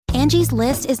Angie's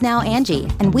List is now Angie,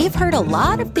 and we've heard a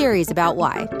lot of theories about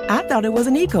why. I thought it was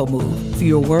an eco move.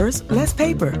 Fewer words, less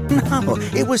paper. No,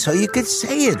 it was so you could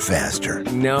say it faster.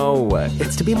 No,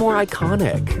 it's to be more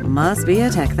iconic. Must be a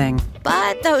tech thing.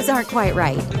 But those aren't quite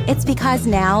right. It's because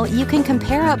now you can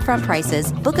compare upfront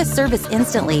prices, book a service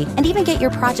instantly, and even get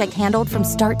your project handled from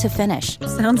start to finish.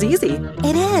 Sounds easy.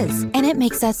 It is, and it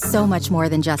makes us so much more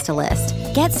than just a list.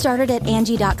 Get started at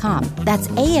Angie.com. That's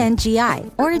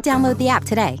ANGI, or download the app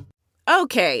today.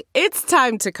 Okay, it's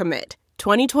time to commit.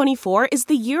 2024 is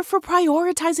the year for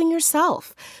prioritizing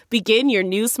yourself. Begin your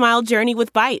new smile journey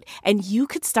with Byte, and you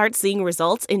could start seeing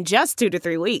results in just 2 to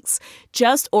 3 weeks.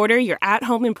 Just order your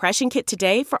at-home impression kit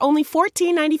today for only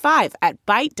 $14.95 at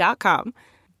Byte.com.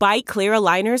 Byte Clear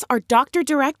aligners are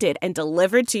doctor-directed and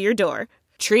delivered to your door.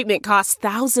 Treatment costs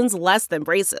thousands less than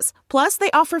braces. Plus, they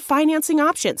offer financing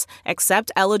options,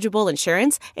 accept eligible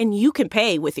insurance, and you can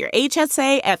pay with your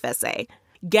HSA, FSA.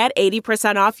 Get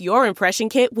 80% off your impression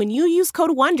kit when you use code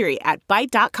WONDERY at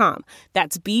Byte.com.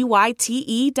 That's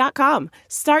BYTE.com.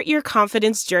 Start your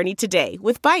confidence journey today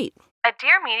with Byte. A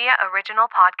Dear Media original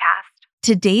podcast.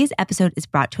 Today's episode is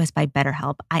brought to us by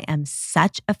BetterHelp. I am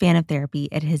such a fan of therapy.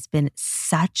 It has been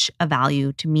such a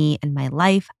value to me and my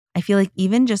life. I feel like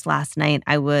even just last night,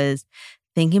 I was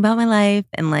thinking about my life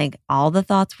and like all the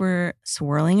thoughts were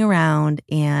swirling around.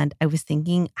 And I was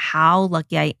thinking how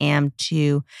lucky I am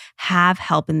to have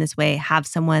help in this way, have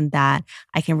someone that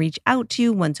I can reach out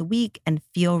to once a week and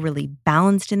feel really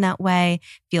balanced in that way,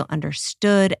 feel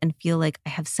understood, and feel like I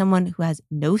have someone who has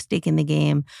no stake in the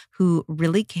game, who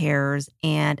really cares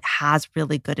and has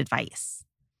really good advice.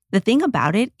 The thing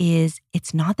about it is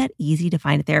it's not that easy to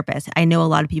find a therapist. I know a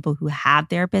lot of people who have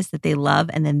therapists that they love,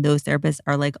 and then those therapists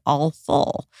are like all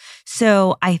full.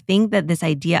 So I think that this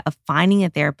idea of finding a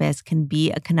therapist can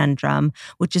be a conundrum,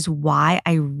 which is why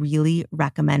I really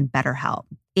recommend BetterHelp.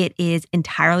 It is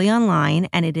entirely online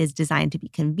and it is designed to be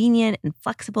convenient and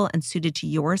flexible and suited to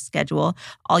your schedule.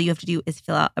 All you have to do is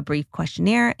fill out a brief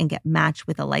questionnaire and get matched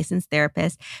with a licensed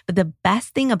therapist. But the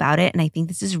best thing about it, and I think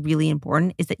this is really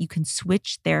important, is that you can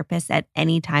switch therapists at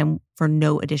any time for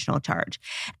no additional charge.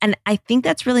 And I think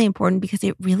that's really important because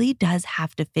it really does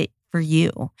have to fit for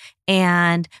you.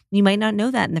 And you might not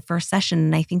know that in the first session.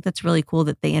 And I think that's really cool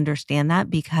that they understand that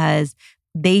because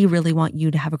they really want you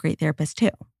to have a great therapist too.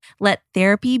 Let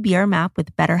therapy be our map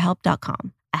with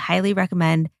BetterHelp.com. I highly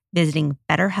recommend visiting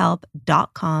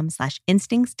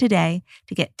BetterHelp.com/instincts today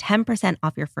to get 10%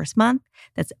 off your first month.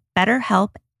 That's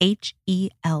BetterHelp,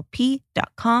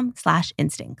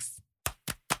 HELP.com/instincts.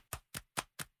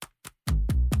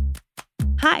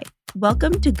 Hi,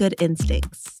 welcome to Good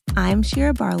Instincts. I'm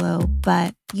Shira Barlow,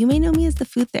 but you may know me as the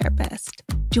food therapist.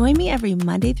 Join me every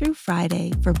Monday through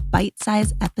Friday for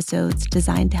bite-sized episodes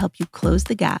designed to help you close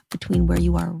the gap between where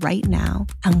you are right now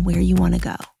and where you want to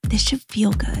go. This should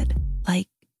feel good, like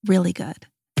really good.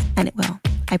 And it will,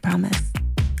 I promise.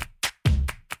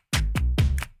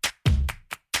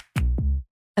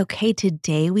 Okay,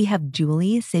 today we have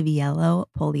Julie Civiello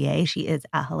Polier. She is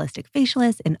a holistic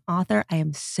facialist and author. I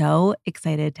am so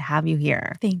excited to have you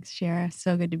here. Thanks, Shira.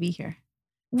 So good to be here.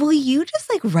 Will you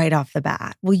just right off the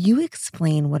bat, will you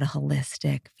explain what a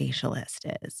holistic facialist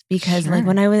is? Because Sure.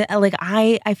 when I was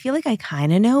I feel like I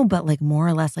kind of know, but more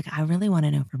or less, I really want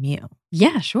to know from you.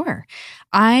 Yeah, sure.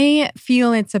 I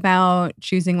feel it's about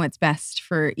choosing what's best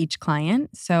for each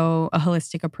client. So a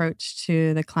holistic approach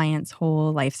to the client's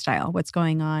whole lifestyle, what's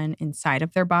going on inside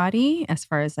of their body, as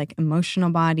far as emotional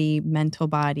body, mental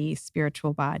body,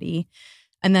 spiritual body.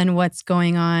 And then what's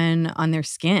going on their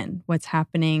skin, what's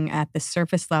happening at the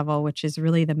surface level, which is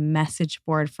really the message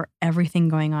board for everything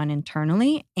going on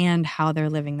internally and how they're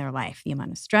living their life, the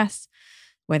amount of stress,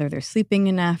 whether they're sleeping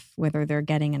enough, whether they're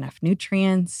getting enough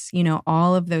nutrients,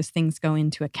 all of those things go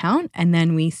into account. And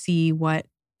then we see what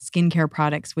skincare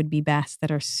products would be best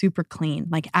that are super clean,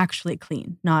 actually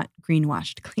clean, not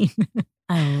greenwashed clean.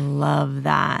 I love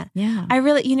that. Yeah. I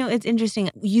really, it's interesting.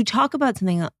 You talk about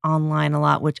something online a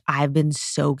lot, which I've been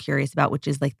so curious about, which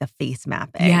is the face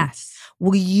mapping. Yes.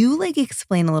 Will you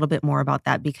explain a little bit more about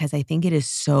that? Because I think it is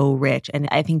so rich and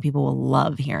I think people will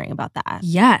love hearing about that.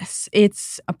 Yes.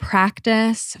 It's a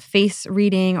practice, face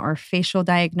reading or facial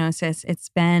diagnosis. It's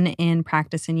been in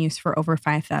practice and use for over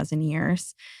 5,000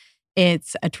 years.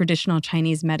 It's a traditional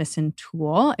Chinese medicine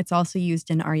tool. It's also used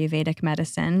in Ayurvedic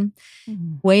medicine.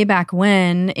 Mm-hmm. Way back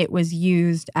when, it was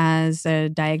used as a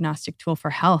diagnostic tool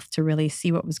for health to really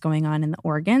see what was going on in the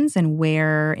organs and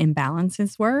where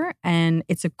imbalances were. And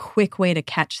it's a quick way to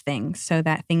catch things so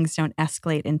that things don't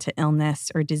escalate into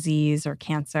illness or disease or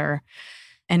cancer.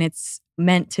 And it's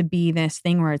meant to be this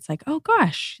thing where it's like, oh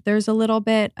gosh, there's a little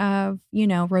bit of,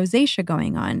 rosacea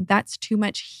going on. That's too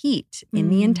much heat in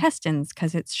the intestines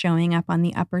because it's showing up on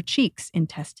the upper cheeks.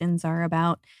 Intestines are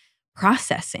about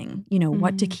processing,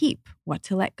 what to keep, what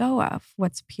to let go of,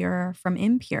 what's pure from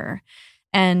impure.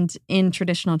 And in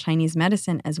traditional Chinese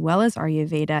medicine, as well as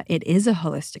Ayurveda, it is a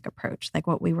holistic approach, like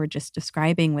what we were just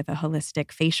describing with a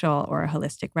holistic facial or a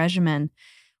holistic regimen.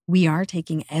 We are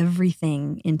taking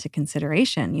everything into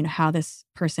consideration, how this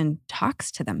person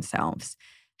talks to themselves,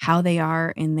 how they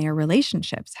are in their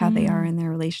relationships, how they are in their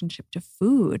relationship to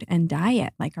food and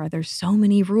diet. Like, are there so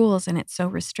many rules and it's so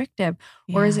restrictive?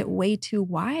 Or is it way too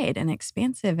wide and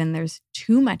expansive and there's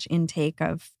too much intake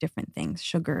of different things,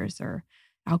 sugars or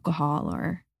alcohol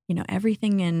or,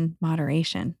 everything in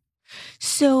moderation?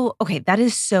 So, okay, that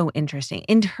is so interesting.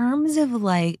 In terms of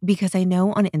because I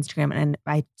know on Instagram, and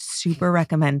I super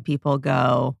recommend people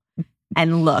go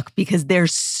and look because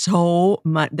there's so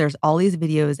much, there's all these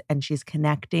videos and she's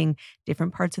connecting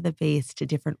different parts of the face to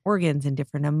different organs and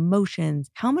different emotions.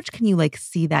 How much can you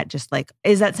see that just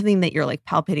is that something that you're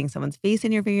palpating someone's face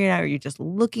and you're figuring it out? Or are you just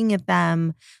looking at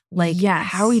them? Yes.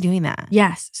 How are we doing that?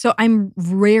 Yes. So I'm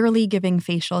rarely giving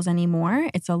facials anymore.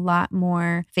 It's a lot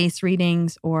more face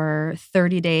readings or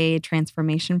 30-day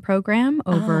transformation program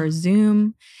over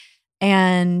Zoom.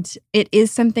 And it is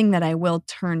something that I will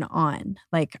turn on.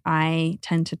 I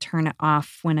tend to turn it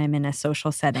off when I'm in a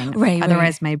social setting. Right.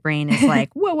 Otherwise, my brain is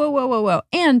like, whoa, whoa, whoa, whoa, whoa.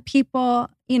 And people,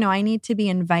 I need to be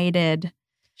invited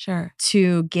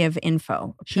to give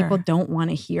info. People don't want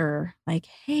to hear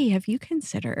hey, have you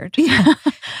considered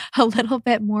a little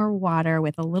bit more water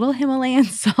with a little Himalayan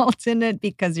salt in it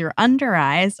because your under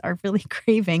eyes are really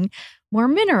craving more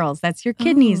minerals. That's your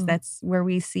kidneys. That's where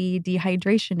we see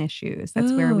dehydration issues.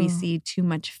 That's where we see too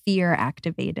much fear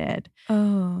activated.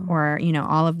 Or,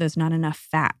 all of those not enough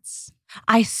fats.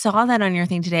 I saw that on your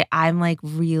thing today. I'm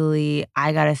really,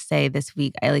 I gotta say this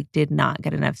week, I did not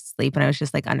get enough sleep and I was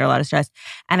just under a lot of stress.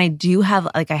 And I do have,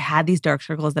 I had these dark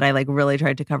circles that I really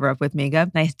tried to cover up with makeup.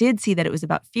 And I did see that it was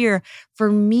about fear.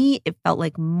 For me, it felt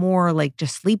more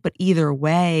just sleep, but either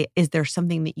way, is there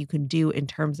something that you can do in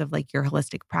terms of your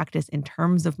holistic practice in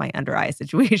terms of my under eye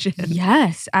situation?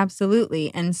 Yes,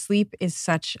 absolutely. And sleep is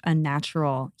such a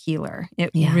natural healer.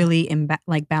 It really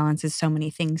balances so many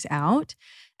things out.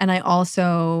 And I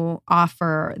also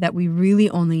offer that we really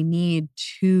only need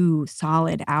 2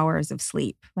 solid hours of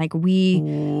sleep. We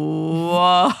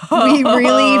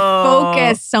really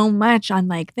focus so much on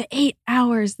the 8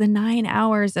 hours, the 9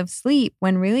 hours of sleep,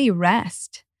 when really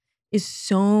rest is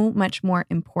so much more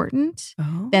important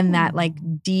than that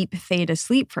deep theta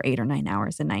sleep for 8 or 9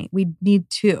 hours a night. We need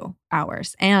 2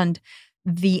 hours. And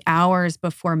the hours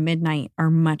before midnight are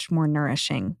much more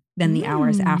nourishing than the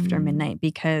hours after midnight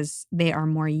because they are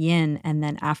more yin. And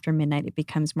then after midnight, it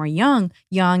becomes more yang.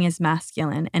 Yang is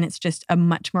masculine and it's just a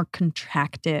much more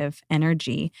contractive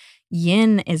energy.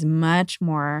 Yin is much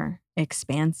more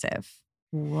expansive.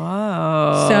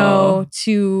 Whoa. So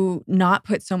to not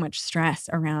put so much stress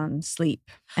around sleep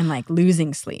and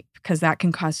losing sleep, because that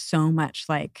can cause so much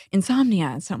insomnia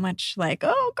and so much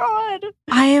oh God.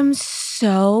 I am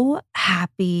so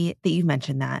happy that you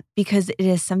mentioned that because it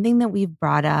is something that we've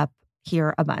brought up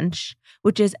here a bunch,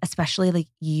 which is especially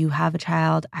you have a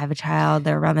child, I have a child,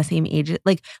 they're around the same age.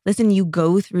 Listen, you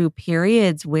go through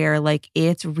periods where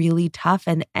it's really tough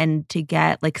and to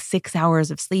get 6 hours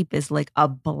of sleep is a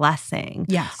blessing.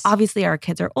 Yes. Obviously our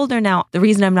kids are older now. The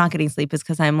reason I'm not getting sleep is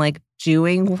because I'm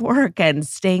doing work and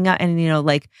staying up and,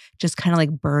 just kind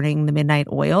of burning the midnight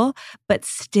oil. But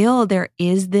still there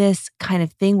is this kind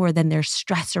of thing where then there's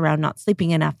stress around not sleeping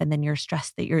enough. And then you're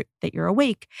stressed that you're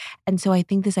awake. And so I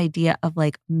think this idea of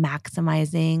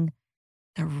maximizing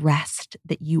the rest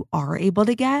that you are able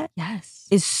to get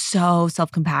is so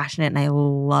self-compassionate. And I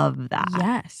love that.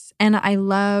 Yes. And I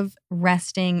love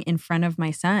resting in front of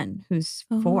my son who's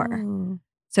 4.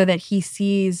 So that he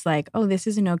sees this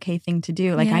is an okay thing to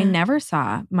do. I never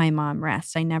saw my mom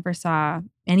rest. I never saw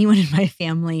anyone in my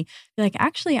family be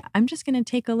actually, I'm just going to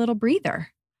take a little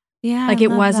breather. Yeah.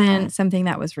 It wasn't something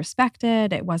that was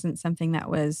respected. It wasn't something that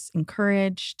was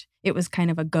encouraged. It was kind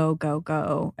of a go, go,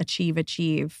 go, achieve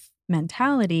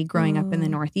mentality growing up in the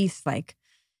Northeast.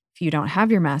 If you don't have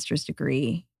your master's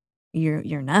degree,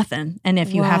 you're nothing. And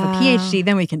if you have a PhD,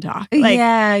 then we can talk.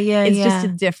 It's just a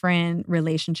different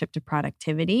relationship to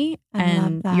productivity.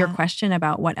 And your question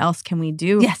about what else can we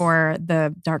do for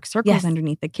the dark circles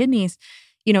underneath the kidneys,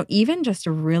 even just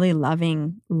a really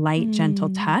loving, light, gentle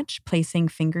touch, placing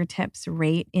fingertips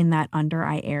right in that under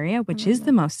eye area, which is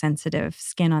the most sensitive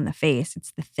skin on the face.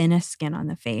 It's the thinnest skin on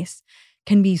the face,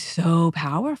 can be so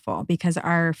powerful because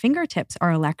our fingertips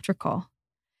are electrical.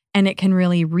 And it can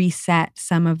really reset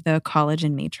some of the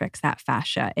collagen matrix, that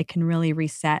fascia. It can really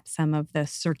reset some of the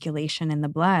circulation in the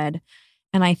blood.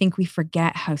 And I think we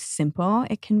forget how simple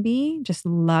it can be, just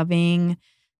loving,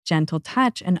 gentle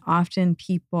touch. And often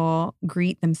people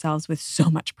greet themselves with so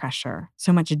much pressure,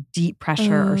 so much deep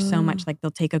pressure, or so much like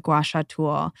they'll take a gua sha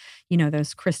tool,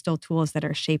 those crystal tools that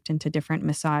are shaped into different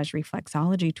massage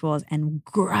reflexology tools, and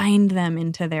grind them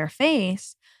into their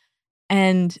face.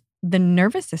 And the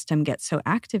nervous system gets so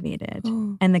activated.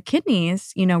 And the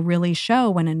kidneys, really show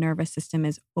when a nervous system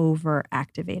is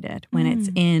overactivated, when it's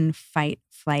in fight,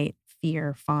 flight,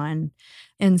 fear, fawn.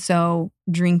 And so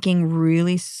drinking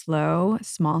really slow,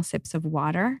 small sips of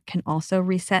water can also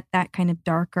reset that kind of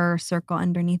darker circle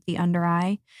underneath the under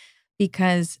eye.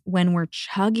 Because when we're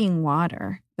chugging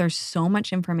water, there's so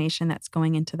much information that's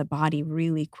going into the body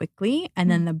really quickly. And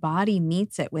then the body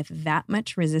meets it with that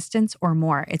much resistance or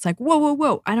more. It's like,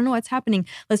 whoa, I don't know what's happening.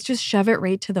 Let's just shove it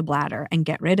right to the bladder and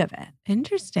get rid of it.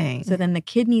 Interesting. So then the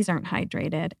kidneys aren't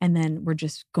hydrated. And then we're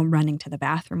just running to the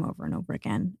bathroom over and over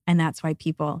again. And that's why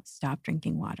people stop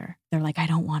drinking water. They're like, I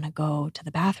don't want to go to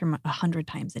the bathroom 100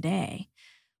 times a day.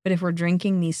 But if we're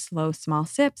drinking these slow, small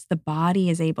sips, the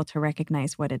body is able to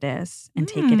recognize what it is and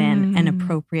take it in and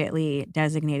appropriately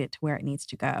designate it to where it needs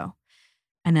to go.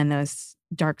 And then those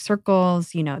dark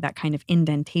circles, that kind of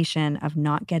indentation of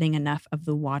not getting enough of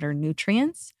the water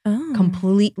nutrients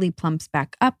completely plumps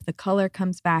back up. The color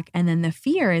comes back. And then the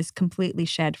fear is completely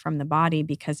shed from the body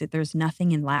because there's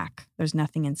nothing in lack. There's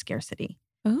nothing in scarcity.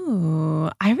 Oh,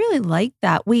 I really like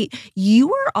that. Wait, you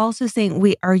were also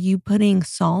saying, are you putting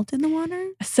salt in the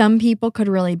water? Some people could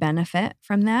really benefit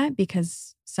from that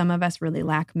because some of us really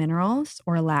lack minerals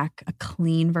or lack a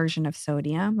clean version of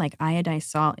sodium. Like iodized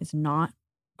salt is not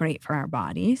great for our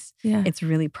bodies. Yeah. It's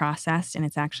really processed and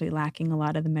it's actually lacking a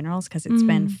lot of the minerals because it's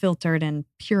been filtered and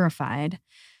purified.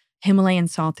 Himalayan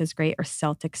salt is great, or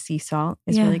Celtic sea salt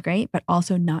is really great, but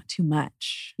also not too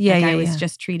much. I was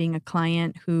just treating a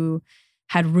client who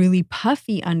had really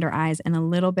puffy under eyes and a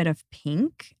little bit of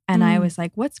pink. And I was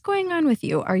like, what's going on with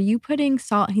you? Are you putting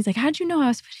salt? And he's like, how'd you know I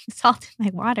was putting salt in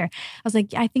my water? I was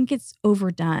like, I think it's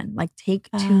overdone. Like take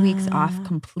 2 weeks off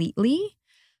completely,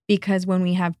 because when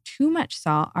we have too much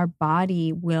salt, our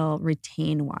body will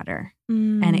retain water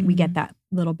and we get that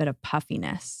little bit of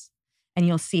puffiness. And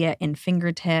you'll see it in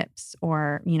fingertips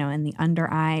or, in the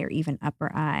under eye or even upper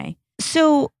eye.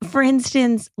 So for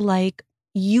instance, like,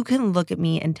 you can look at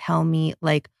me and tell me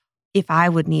like if I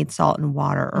would need salt and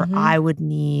water or I would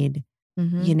need,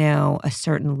 a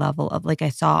certain level of, like I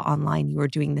saw online, you were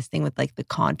doing this thing with like the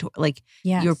contour, like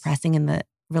you were pressing in the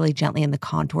really gently in the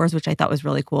contours, which I thought was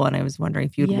really cool. And I was wondering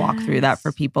if you'd walk through that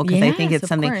for people. Cause I think it's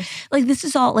something like, this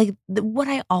is all like what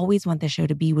I always want the show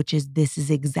to be, which is this is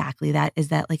exactly that, is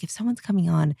that like if someone's coming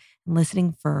on and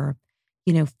listening for,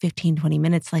 15, 20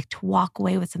 minutes, like to walk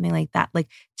away with something like that, like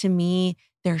to me,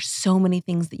 there's so many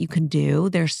things that you can do.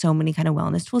 There's so many kind of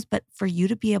wellness tools, but for you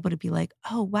to be able to be like,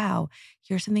 oh, wow,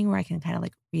 here's something where I can kind of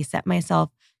like reset myself.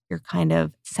 You're kind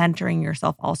of centering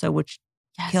yourself also, which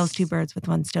kills two birds with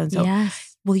one stone. So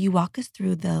will you walk us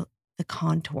through the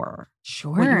contour?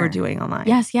 Sure. What you were doing online?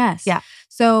 Yes. Yeah.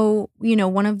 So,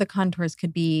 one of the contours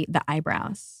could be the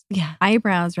eyebrows. Yeah.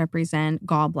 Eyebrows represent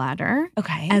gallbladder.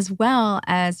 Okay. As well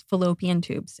as fallopian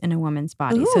tubes in a woman's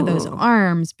body. Ooh. So those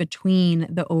arms between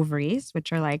the ovaries,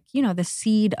 which are like, the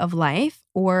seed of life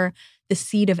or the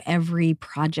seed of every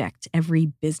project, every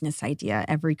business idea,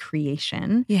 every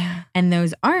creation. Yeah. And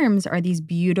those arms are these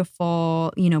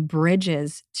beautiful,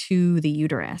 bridges to the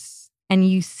uterus. And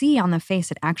you see on the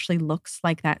face, it actually looks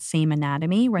like that same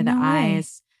anatomy where the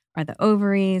eyes are the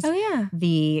ovaries. Oh, yeah.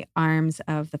 The arms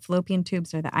of the fallopian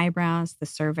tubes are the eyebrows. The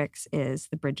cervix is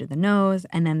the bridge of the nose.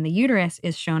 And then the uterus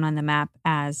is shown on the map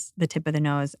as the tip of the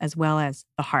nose, as well as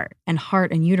the heart. And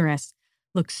heart and uterus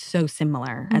look so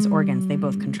similar as organs. They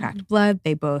both contract blood.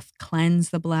 They both cleanse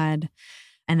the blood.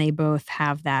 And they both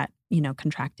have that,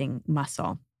 contracting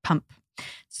muscle pump.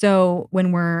 So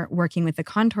when we're working with the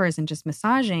contours and just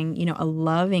massaging, a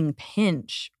loving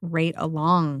pinch right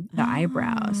along the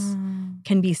eyebrows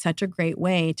can be such a great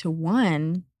way to,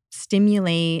 one,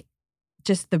 stimulate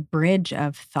just the bridge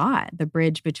of thought, the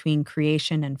bridge between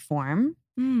creation and form,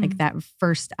 like that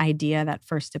first idea, that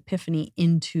first epiphany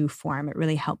into form. It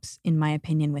really helps, in my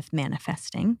opinion, with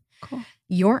manifesting. Cool.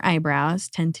 Your eyebrows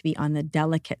tend to be on the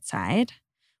delicate side,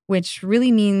 which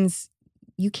really means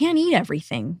you can't eat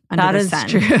everything under the sun.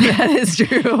 That is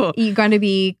true. You got to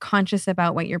be conscious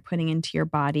about what you're putting into your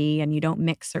body, and you don't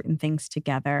mix certain things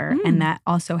together. And that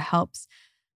also helps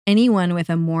anyone with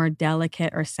a more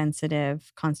delicate or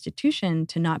sensitive constitution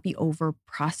to not be over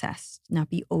processed, not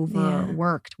be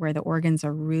overworked, where the organs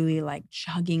are really like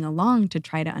chugging along to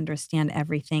try to understand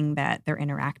everything that they're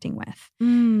interacting with.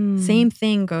 Same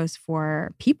thing goes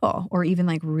for people or even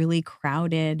like really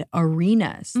crowded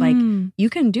arenas. Like you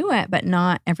can do it, but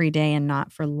not every day and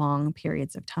not for long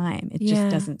periods of time. It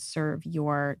just doesn't serve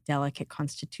your delicate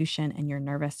constitution and your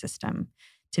nervous system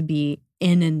to be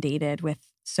inundated with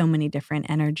so many different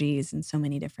energies and so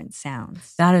many different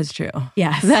sounds. That is true.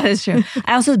 Yes. That is true.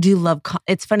 I also do love,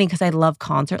 it's funny because I love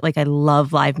concert, like I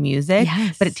love live music,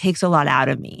 but it takes a lot out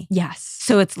of me. Yes.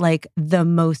 So it's like the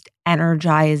most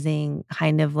energizing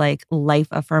kind of like life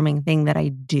affirming thing that I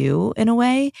do in a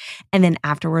way. And then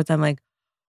afterwards I'm like,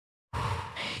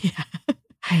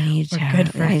 I need to.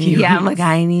 Good for you. I'm like,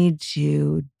 I need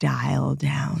to dial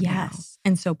down. Yes. Now.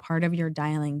 And so part of your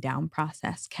dialing down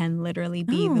process can literally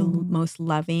be the most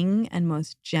loving and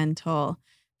most gentle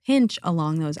pinch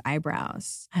along those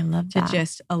eyebrows. I love that. To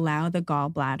just allow the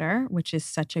gallbladder, which is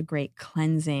such a great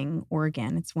cleansing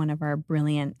organ. It's one of our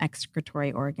brilliant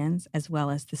excretory organs, as well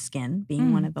as the skin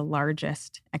being one of the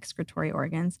largest excretory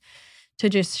organs, to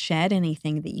just shed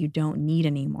anything that you don't need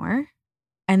anymore.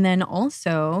 And then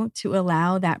also to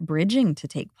allow that bridging to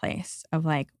take place of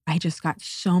like, I just got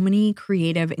so many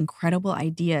creative, incredible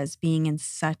ideas being in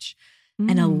such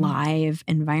an alive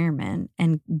environment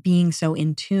and being so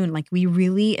in tune. Like we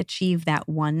really achieve that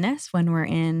oneness when we're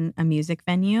in a music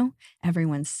venue.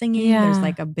 Everyone's singing. There's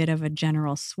like a bit of a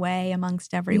general sway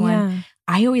amongst everyone.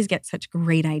 I always get such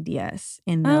great ideas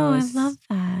in those I love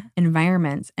that.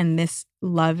 environments. And this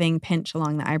loving pinch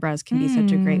along the eyebrows can be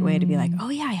such a great way to be like, oh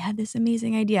yeah, I had this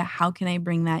amazing idea. How can I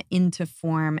bring that into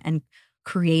form and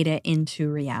create it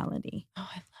into reality? Oh,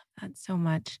 I love that so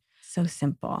much. So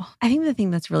simple. I think the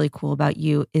thing that's really cool about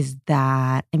you is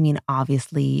that, I mean,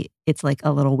 obviously it's like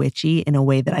a little witchy in a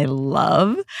way that I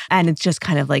love. And it's just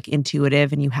kind of like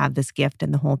intuitive and you have this gift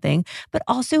and the whole thing. But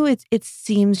also it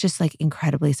seems just like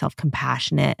incredibly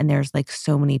self-compassionate. And there's like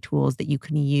so many tools that you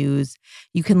can use.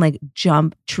 You can like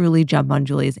truly jump on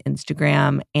Julie's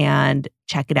Instagram and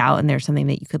check it out. And there's something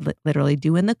that you could literally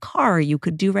do in the car. You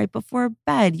could do right before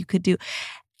bed. You could do.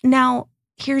 Now,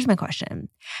 here's my question.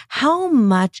 How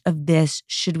much of this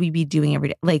should we be doing every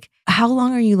day? Like, how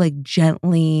long are you like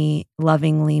gently,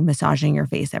 lovingly massaging your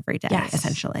face every day,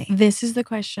 essentially? This is the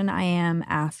question I am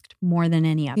asked more than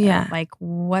any other. Yeah. Like,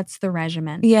 what's the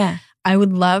regimen? Yeah. I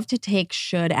would love to take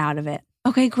should out of it.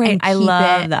 Okay, great. I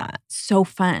love that. So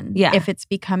fun. Yeah. If it's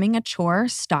becoming a chore,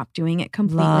 stop doing it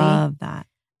completely. Love that.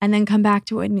 And then come back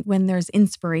to it when there's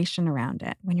inspiration around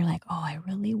it. When you're like, oh, I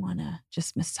really want to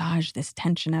just massage this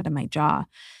tension out of my jaw.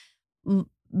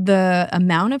 The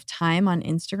amount of time on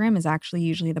Instagram is actually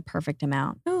usually the perfect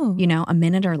amount. Oh. You know, a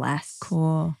minute or less.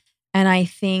 Cool. And I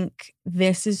think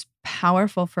this is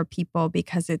powerful for people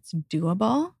because it's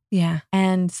doable. Yeah.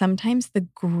 And sometimes the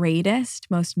greatest,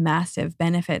 most massive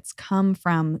benefits come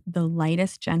from the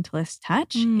lightest, gentlest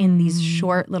touch in these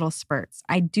short little spurts.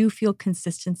 I do feel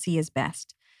consistency is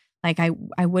best. Like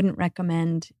I wouldn't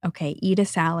recommend, okay, eat a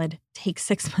salad, take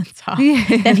 6 months off,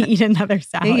 then eat another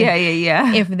salad.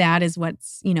 Yeah. If that is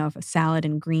what's, you know, if a salad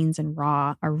and greens and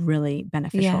raw are really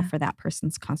beneficial for that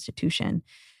person's constitution.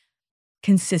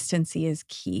 Consistency is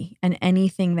key. And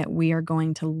anything that we are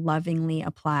going to lovingly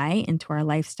apply into our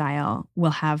lifestyle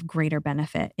will have greater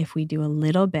benefit if we do a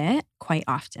little bit quite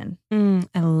often.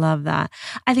 I love that.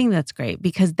 I think that's great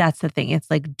because that's the thing. It's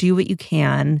like, do what you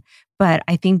can. But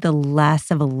I think the less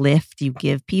of a lift you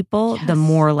give people, the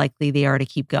more likely they are to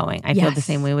keep going. I feel the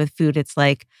same way with food. It's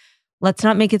like, let's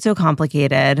not make it so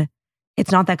complicated.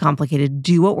 It's not that complicated.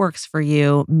 Do what works for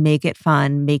you. Make it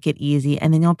fun. Make it easy.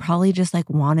 And then you'll probably just like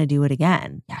want to do it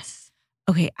again. Yes.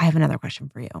 Okay, I have another question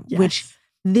for you, which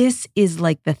this is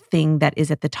like the thing that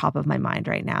is at the top of my mind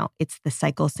right now. It's the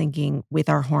cycle syncing with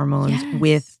our hormones,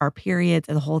 with our periods,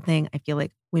 and the whole thing. I feel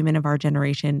like women of our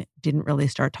generation didn't really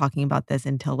start talking about this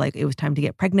until like it was time to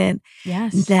get pregnant.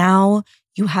 Yes. Now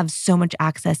you have so much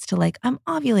access to like, I'm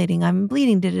ovulating, I'm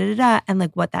bleeding, and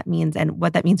like what that means and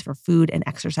what that means for food and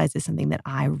exercise is something that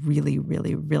I really,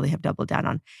 really, really have doubled down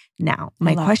on. Now,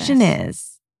 my question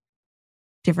is,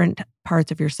 different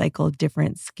parts of your cycle,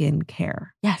 different skin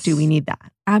care. Yes. Do we need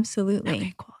that? Absolutely.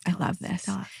 Okay, cool. I love this.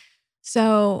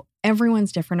 So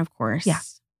everyone's different, of course. Yeah.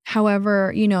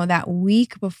 However, you know, that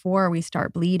week before we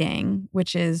start bleeding,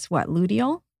 which is what,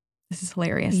 luteal? This is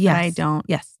hilarious that I don't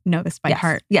know this by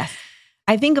heart. Yes.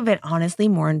 I think of it honestly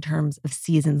more in terms of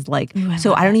seasons. Like, I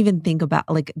don't even think about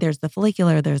like, there's the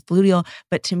follicular, there's the luteal,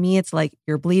 but to me, it's like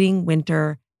you're bleeding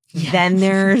winter, Then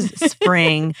there's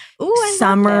spring. Ooh,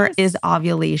 Summer is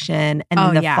ovulation. And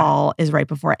then the fall is right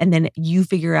before. And then you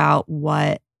figure out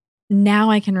what.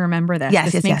 Now I can remember this.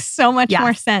 This makes so much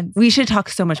more sense. We should talk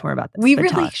so much more about this. We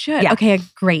really should. Yeah. Okay,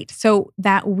 great. So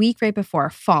that week right before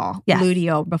fall,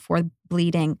 luteal, before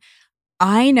bleeding,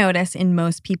 I notice in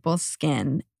most people's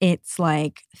skin, it's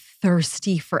like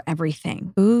thirsty for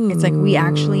everything. Ooh. It's like we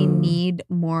actually need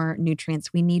more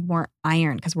nutrients. We need more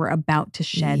iron because we're about to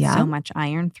shed so much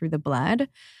iron through the blood.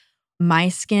 My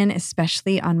skin,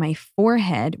 especially on my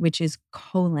forehead, which is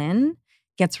colon,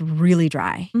 gets really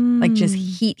dry. Like just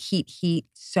heat,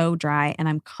 so dry. And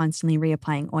I'm constantly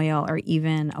reapplying oil or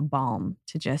even a balm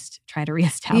to just try to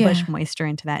reestablish moisture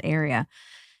into that area.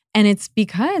 And it's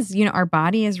because, our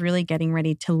body is really getting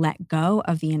ready to let go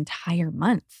of the entire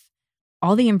month.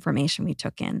 All the information we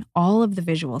took in, all of the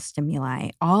visual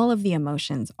stimuli, all of the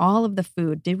emotions, all of the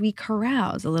food. Did we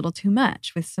carouse a little too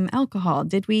much with some alcohol?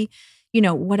 Did we,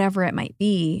 whatever it might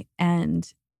be? And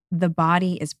the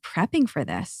body is prepping for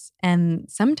this. And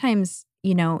sometimes,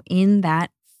 in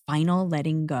that final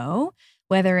letting go,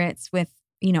 whether it's with,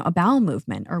 a bowel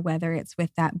movement or whether it's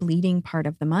with that bleeding part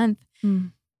of the month,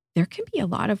 there can be a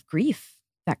lot of grief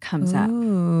that comes up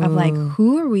of like,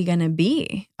 who are we going to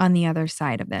be on the other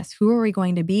side of this? Who are we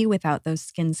going to be without those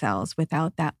skin cells,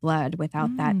 without that blood,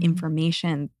 without that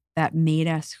information that made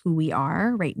us who we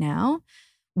are right now?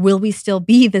 Will we still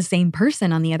be the same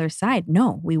person on the other side?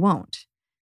 No, we won't.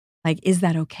 Like, is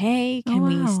that okay? Can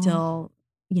we still,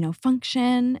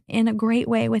 function in a great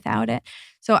way without it?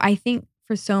 So I think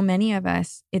for so many of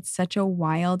us, it's such a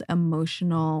wild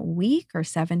emotional week or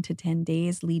 7 to 10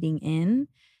 days leading in.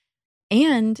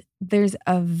 And there's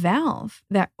a valve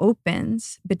that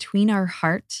opens between our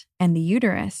heart and the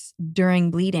uterus during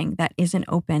bleeding that isn't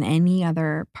open any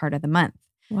other part of the month.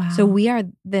 Wow. So we are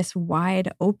this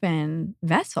wide open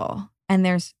vessel. And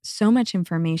there's so much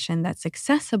information that's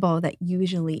accessible that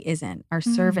usually isn't. Our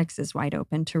cervix is wide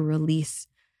open to release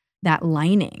that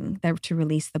lining, to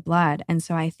release the blood. And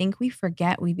so I think we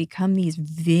forget we become these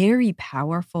very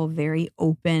powerful, very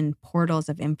open portals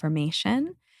of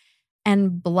information.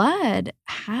 And blood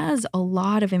has a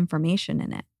lot of information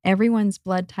in it. Everyone's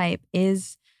blood type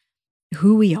is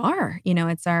who we are.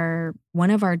 It's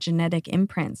one of our genetic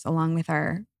imprints along with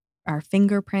our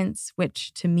fingerprints,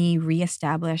 which to me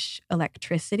reestablish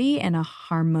electricity in a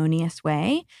harmonious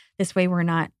way. This way we're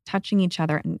not touching each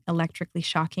other and electrically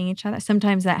shocking each other.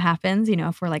 Sometimes that happens,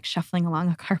 if we're like shuffling along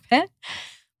a carpet.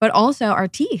 But also our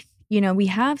teeth. We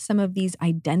have some of these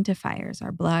identifiers,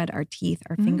 our blood, our teeth,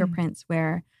 our fingerprints,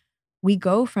 where we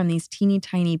go from these teeny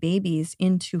tiny babies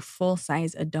into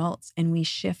full-size adults and we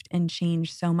shift and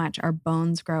change so much. Our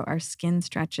bones grow, our skin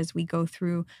stretches. We go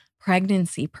through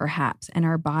pregnancy perhaps, and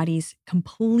our bodies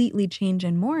completely change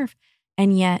and morph.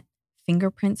 And yet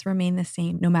fingerprints remain the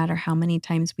same no matter how many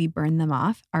times we burn them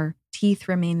off. Our teeth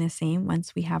remain the same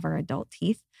once we have our adult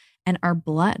teeth. And our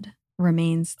blood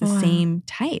remains the same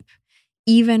type.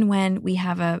 Even when we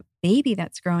have a baby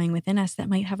that's growing within us that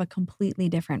might have a completely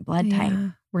different blood type,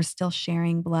 we're still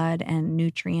sharing blood and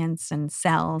nutrients and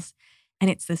cells. And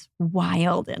it's this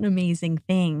wild and amazing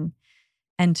thing.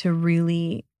 And to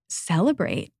really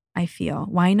celebrate, I feel,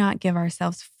 why not give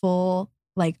ourselves full,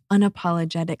 like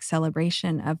unapologetic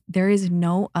celebration of there is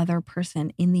no other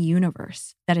person in the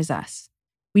universe that is us.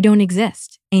 We don't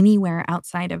exist anywhere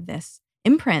outside of this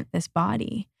imprint, this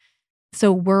body.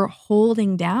 So we're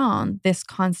holding down this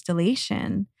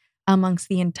constellation amongst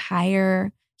the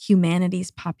entire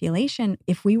humanity's population.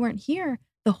 If we weren't here,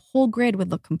 the whole grid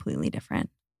would look completely different.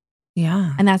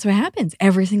 Yeah. And that's what happens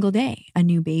every single day. A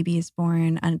new baby is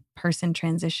born, a person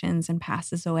transitions and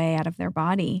passes away out of their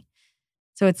body.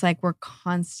 So it's like we're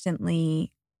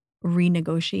constantly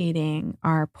renegotiating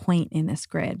our point in this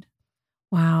grid.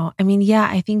 Wow. I mean, yeah,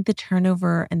 I think the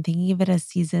turnover and thinking of it as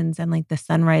seasons and like the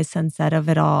sunrise, sunset of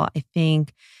it all, I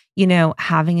think,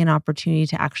 having an opportunity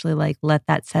to actually like let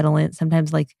that settle in,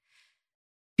 sometimes like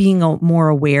being more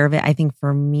aware of it. I think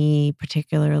for me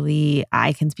particularly,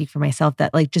 I can speak for myself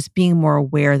that like just being more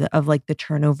aware of like the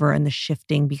turnover and the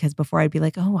shifting, because before I'd be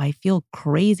like, oh, I feel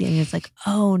crazy. And it's like,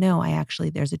 oh no,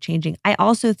 there's a changing. I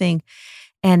also think,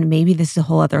 and maybe this is a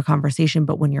whole other conversation,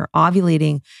 but when you're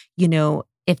ovulating,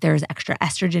 if there's extra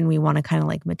estrogen, we want to kind of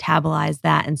like metabolize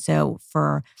that. And so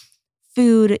for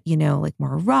food, like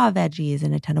more raw veggies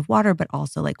and a ton of water, but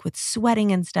also like with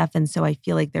sweating and stuff. And so I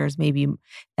feel like there's maybe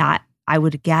that I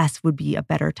would guess would be a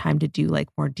better time to do like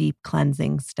more deep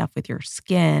cleansing stuff with your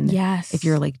skin. Yes. If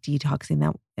you're like detoxing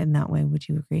that in that way. Would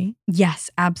you agree? Yes,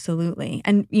 absolutely.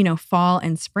 And, fall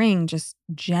and spring just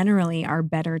generally are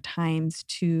better times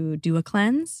to do a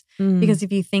cleanse. Because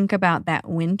if you think about that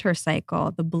winter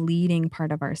cycle, the bleeding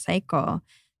part of our cycle,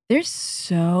 there's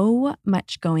so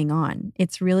much going on.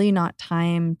 It's really not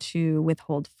time to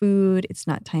withhold food. It's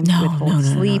not time to withhold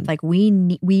sleep. Like we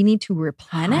need to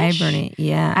replenish hibernate,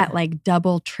 at like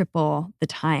double, triple the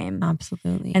time.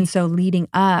 Absolutely. And so leading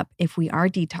up, if we are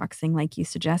detoxing, like you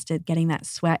suggested, getting that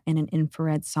sweat in an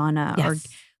infrared sauna or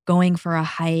going for a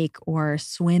hike or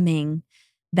swimming,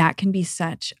 that can be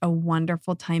such a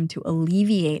wonderful time to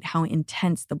alleviate how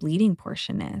intense the bleeding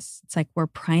portion is. It's like we're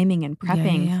priming and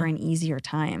prepping for an easier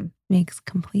time. Makes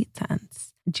complete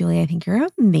sense. Julie, I think you're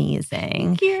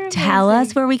amazing. You're Tell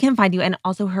us where we can find you. And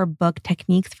also her book,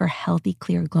 Techniques for Healthy,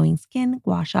 Clear, Glowing Skin,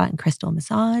 Gua Sha and Crystal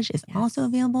Massage is also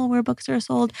available where books are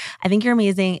sold. I think you're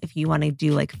amazing. If you want to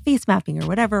do like face mapping or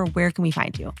whatever, where can we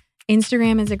find you?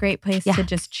 Instagram is a great place to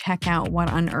just check out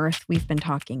what on earth we've been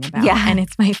talking about. And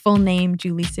it's my full name,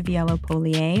 Julie Civiello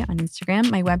Polier on Instagram.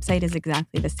 My website is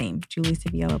exactly the same,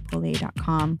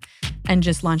 julieciviellopolier.com, and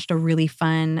just launched a really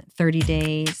fun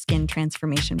 30-day skin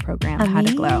transformation program, How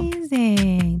to Glow.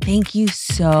 Amazing. Thank you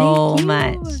so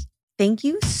much. Thank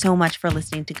you so much for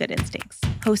listening to Good Instincts,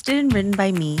 hosted and written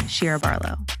by me, Shira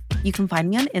Barlow. You can find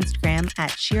me on Instagram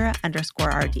at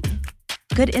Shira_RD.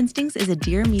 Good Instincts is a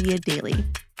Dear Media Daily.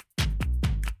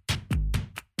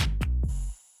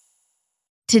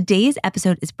 Today's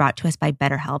episode is brought to us by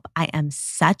BetterHelp. I am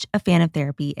such a fan of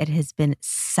therapy. It has been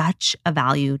such a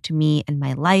value to me and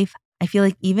my life. I feel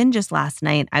like even just last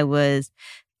night, I was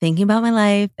thinking about my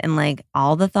life and like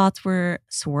all the thoughts were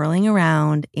swirling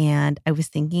around. And I was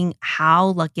thinking how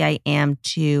lucky I am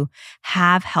to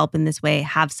have help in this way,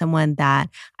 have someone that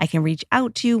I can reach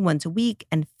out to once a week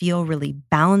and feel really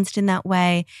balanced in that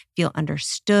way, feel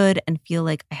understood, and feel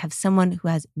like I have someone who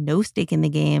has no stake in the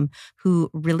game,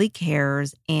 who really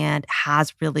cares and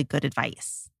has really good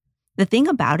advice. The thing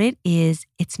about it is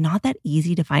it's not that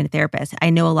easy to find a therapist. I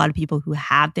know a lot of people who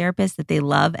have therapists that they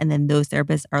love, and then those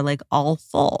therapists are like all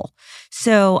full.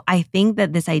 So I think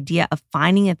that this idea of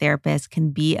finding a therapist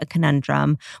can be a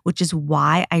conundrum, which is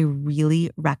why I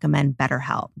really recommend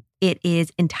BetterHelp. It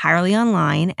is entirely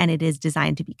online and it is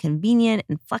designed to be convenient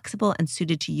and flexible and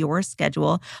suited to your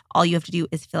schedule. All you have to do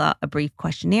is fill out a brief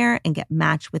questionnaire and get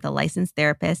matched with a licensed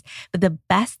therapist. But the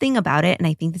best thing about it, and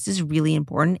I think this is really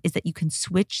important, is that you can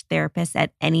switch therapists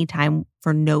at any time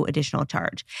for no additional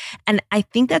charge. And I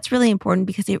think that's really important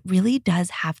because it really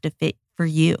does have to fit for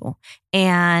you.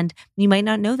 And you might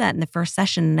not know that in the first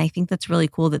session. And I think that's really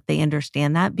cool that they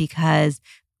understand that because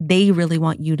they really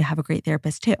want you to have a great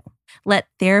therapist too. Let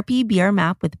therapy be our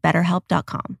map with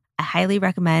BetterHelp.com. I highly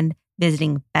recommend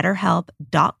visiting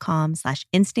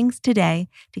BetterHelp.com/instincts today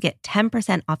to get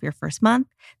 10% off your first month.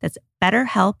 That's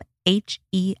BetterHelp,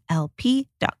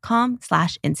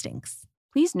 HELP.com/instincts.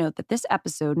 Please note that this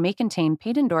episode may contain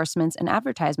paid endorsements and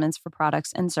advertisements for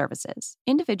products and services.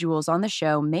 Individuals on the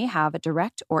show may have a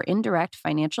direct or indirect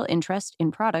financial interest in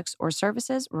products or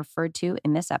services referred to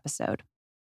in this episode.